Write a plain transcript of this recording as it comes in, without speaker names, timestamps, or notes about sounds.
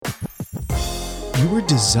You were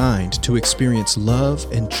designed to experience love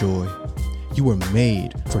and joy. You were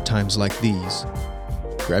made for times like these.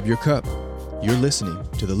 Grab your cup. You're listening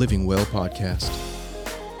to the Living Well podcast.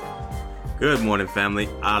 Good morning, family.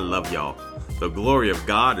 I love y'all. The glory of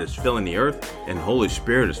God is filling the earth, and Holy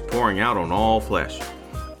Spirit is pouring out on all flesh.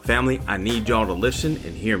 Family, I need y'all to listen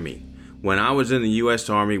and hear me. When I was in the U.S.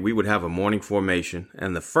 Army, we would have a morning formation,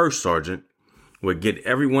 and the first sergeant would get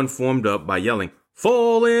everyone formed up by yelling,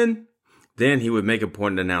 "Fall in!" Then he would make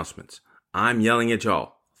important announcements. I'm yelling at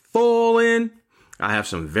y'all, "Fall in!" I have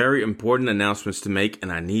some very important announcements to make,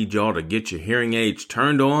 and I need y'all to get your hearing aids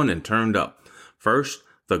turned on and turned up. First,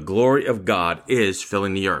 the glory of God is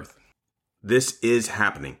filling the earth. This is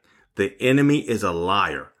happening. The enemy is a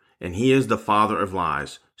liar, and he is the father of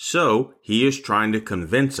lies. So he is trying to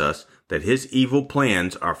convince us that his evil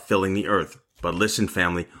plans are filling the earth. But listen,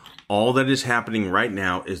 family, all that is happening right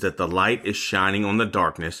now is that the light is shining on the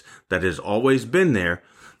darkness that has always been there.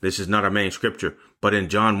 This is not our main scripture, but in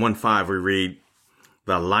John 1:5 we read,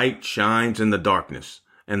 "The light shines in the darkness,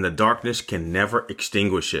 and the darkness can never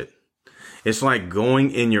extinguish it." It's like going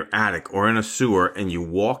in your attic or in a sewer and you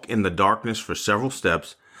walk in the darkness for several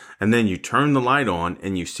steps, and then you turn the light on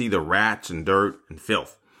and you see the rats and dirt and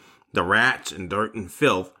filth. The rats and dirt and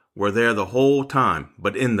filth were there the whole time,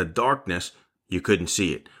 but in the darkness, you couldn't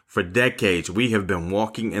see it. For decades, we have been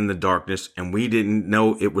walking in the darkness and we didn't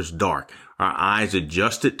know it was dark. Our eyes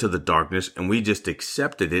adjusted to the darkness and we just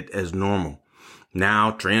accepted it as normal.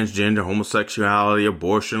 Now, transgender, homosexuality,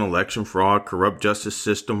 abortion, election fraud, corrupt justice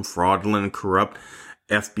system, fraudulent and corrupt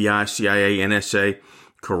FBI, CIA, NSA,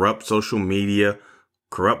 corrupt social media,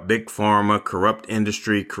 corrupt big pharma, corrupt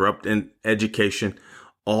industry, corrupt education.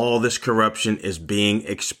 All this corruption is being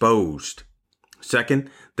exposed. Second,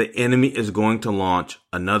 the enemy is going to launch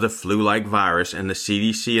another flu-like virus, and the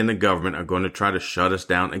CDC and the government are going to try to shut us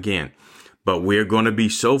down again. But we're going to be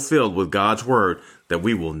so filled with God's word that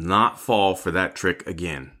we will not fall for that trick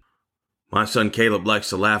again. My son Caleb likes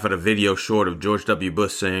to laugh at a video short of George W.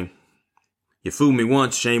 Bush saying, "You fooled me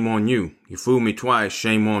once, shame on you. You fooled me twice,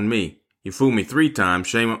 shame on me. You fooled me 3 times,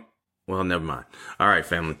 shame on..." Well, never mind. All right,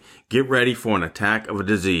 family, get ready for an attack of a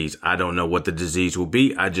disease. I don't know what the disease will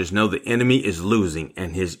be. I just know the enemy is losing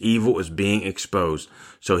and his evil is being exposed.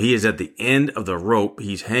 So he is at the end of the rope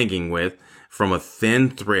he's hanging with from a thin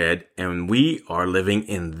thread, and we are living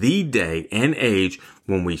in the day and age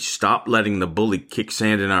when we stop letting the bully kick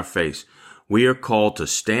sand in our face. We are called to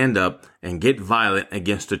stand up and get violent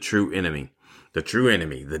against the true enemy. The true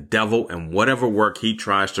enemy, the devil, and whatever work he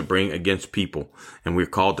tries to bring against people. And we're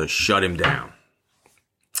called to shut him down.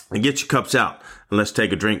 And get your cups out and let's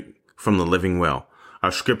take a drink from the living well.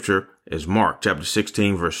 Our scripture is Mark chapter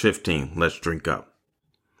 16, verse 15. Let's drink up.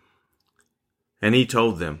 And he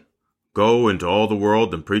told them, "Go into all the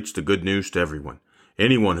world and preach the good news to everyone.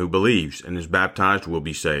 Anyone who believes and is baptized will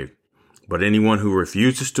be saved, but anyone who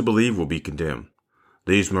refuses to believe will be condemned.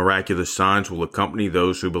 These miraculous signs will accompany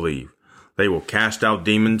those who believe. They will cast out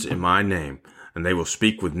demons in my name, and they will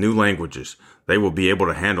speak with new languages. They will be able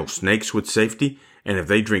to handle snakes with safety, and if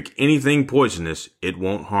they drink anything poisonous, it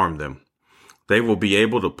won't harm them. They will be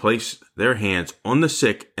able to place their hands on the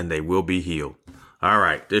sick, and they will be healed." All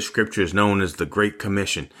right, this scripture is known as the Great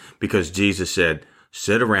Commission because Jesus said,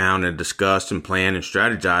 "Sit around and discuss and plan and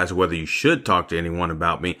strategize whether you should talk to anyone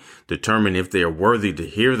about me, determine if they are worthy to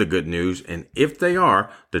hear the good news, and if they are,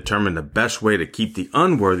 determine the best way to keep the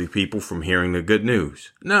unworthy people from hearing the good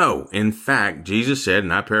news." No, in fact, Jesus said,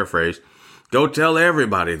 and I paraphrase, "Go tell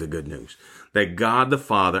everybody the good news, that God the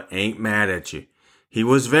Father ain't mad at you. He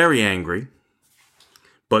was very angry,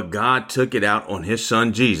 but God took it out on his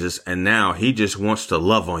son Jesus, and now he just wants to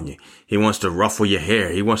love on you. He wants to ruffle your hair.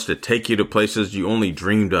 He wants to take you to places you only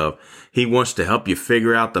dreamed of. He wants to help you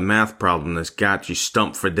figure out the math problem that's got you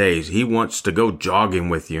stumped for days. He wants to go jogging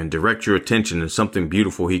with you and direct your attention to something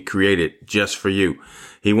beautiful he created just for you.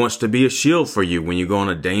 He wants to be a shield for you when you go on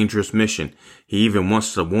a dangerous mission. He even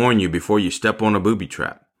wants to warn you before you step on a booby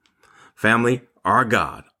trap. Family, our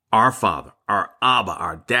God, our Father, our Abba,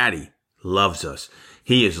 our Daddy loves us.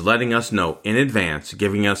 He is letting us know in advance,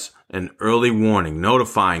 giving us an early warning,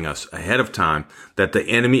 notifying us ahead of time that the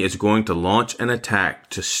enemy is going to launch an attack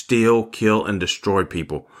to steal, kill, and destroy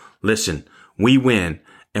people. Listen, we win,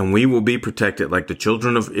 and we will be protected like the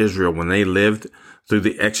children of Israel when they lived through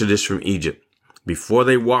the Exodus from Egypt. Before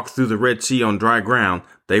they walked through the Red Sea on dry ground,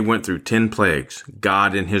 they went through 10 plagues.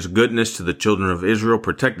 God, in his goodness to the children of Israel,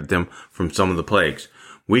 protected them from some of the plagues.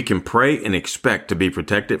 We can pray and expect to be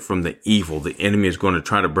protected from the evil the enemy is going to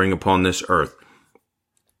try to bring upon this earth.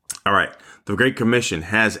 All right. The Great Commission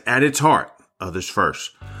has at its heart others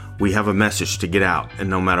first. We have a message to get out, and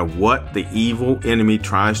no matter what the evil enemy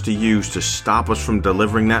tries to use to stop us from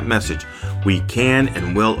delivering that message, we can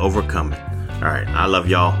and will overcome it. All right, I love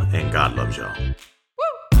y'all, and God loves y'all.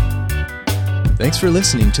 Thanks for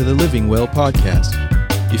listening to the Living Well podcast.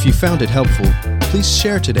 If you found it helpful, please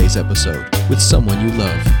share today's episode with someone you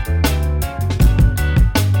love.